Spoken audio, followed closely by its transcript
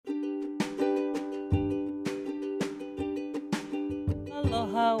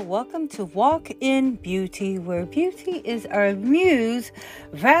Aloha, welcome to Walk in Beauty, where beauty is our muse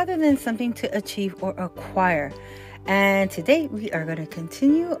rather than something to achieve or acquire. And today we are going to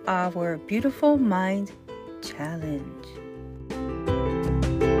continue our Beautiful Mind Challenge.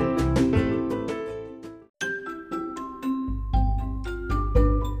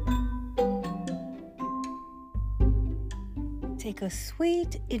 Take a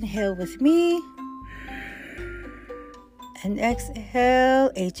sweet inhale with me. And exhale,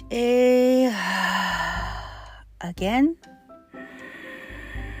 HA, again,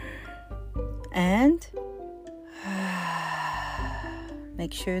 and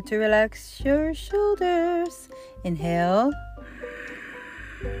make sure to relax your shoulders. Inhale,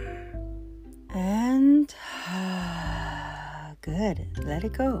 and good, let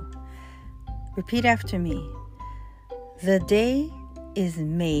it go. Repeat after me. The day is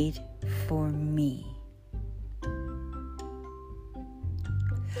made for me.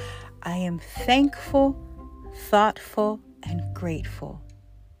 I am thankful, thoughtful, and grateful.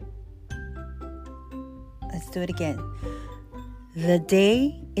 Let's do it again. The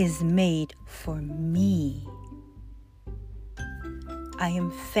day is made for me. I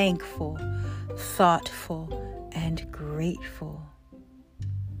am thankful, thoughtful, and grateful.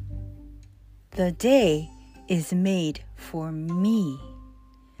 The day is made for me.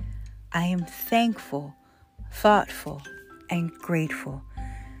 I am thankful, thoughtful, and grateful.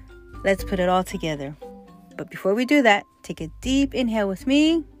 Let's put it all together. But before we do that, take a deep inhale with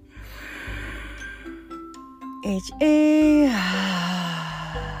me. HA.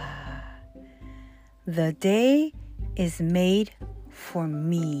 The day is made for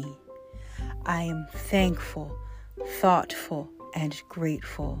me. I am thankful, thoughtful, and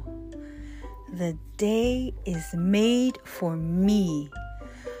grateful. The day is made for me.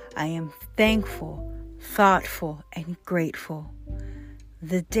 I am thankful, thoughtful, and grateful.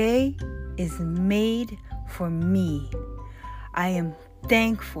 The day is made for me. I am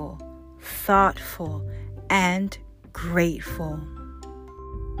thankful, thoughtful, and grateful.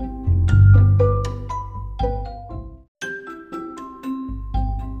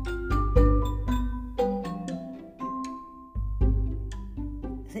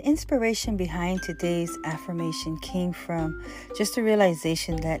 The inspiration behind today's affirmation came from just a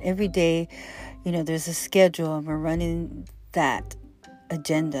realization that every day, there's a schedule and we're running that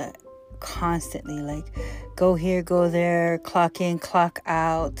agenda constantly, like go here, go there, clock in, clock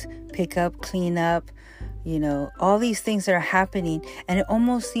out, pick up, clean up, all these things that are happening, and it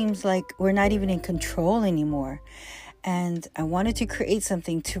almost seems like we're not even in control anymore. And I wanted to create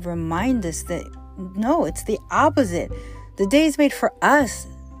something to remind us that no, it's the opposite. The day is made for us,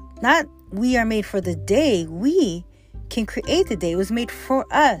 not we are made for the day. We can create the day. It was made for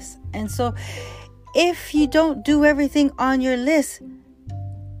us. And so if you don't do everything on your list,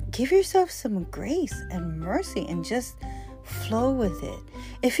 give yourself some grace and mercy and just flow with it.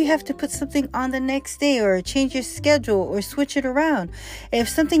 If you have to put something on the next day or change your schedule or switch it around, if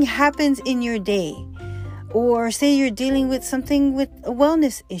something happens in your day, or say you're dealing with something with a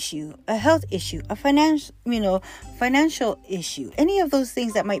wellness issue, a health issue, a financial issue, any of those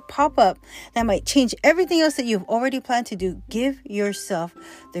things that might pop up that might change everything else that you've already planned to do, give yourself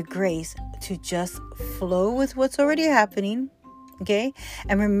the grace to just flow with what's already happening. Okay?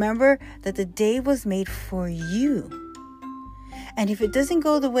 And remember that the day was made for you. And if it doesn't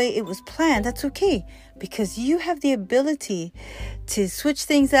go the way it was planned, that's okay. Because you have the ability to switch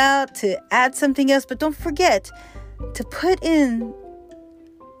things out, to add something else. But don't forget to put in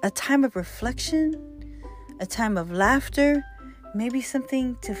a time of reflection, a time of laughter, maybe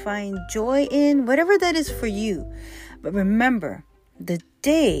something to find joy in, whatever that is for you. But remember, the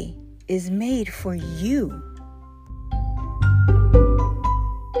day is made for you.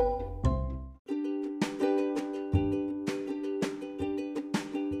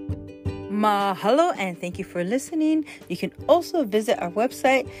 Mahalo, and thank you for listening. You can also visit our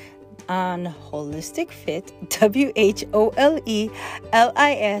website on Holistic Fit, WHOLELISTIC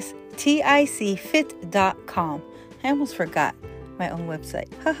fit.com. I almost forgot my own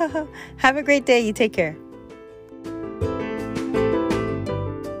website. Have a great day. You take care.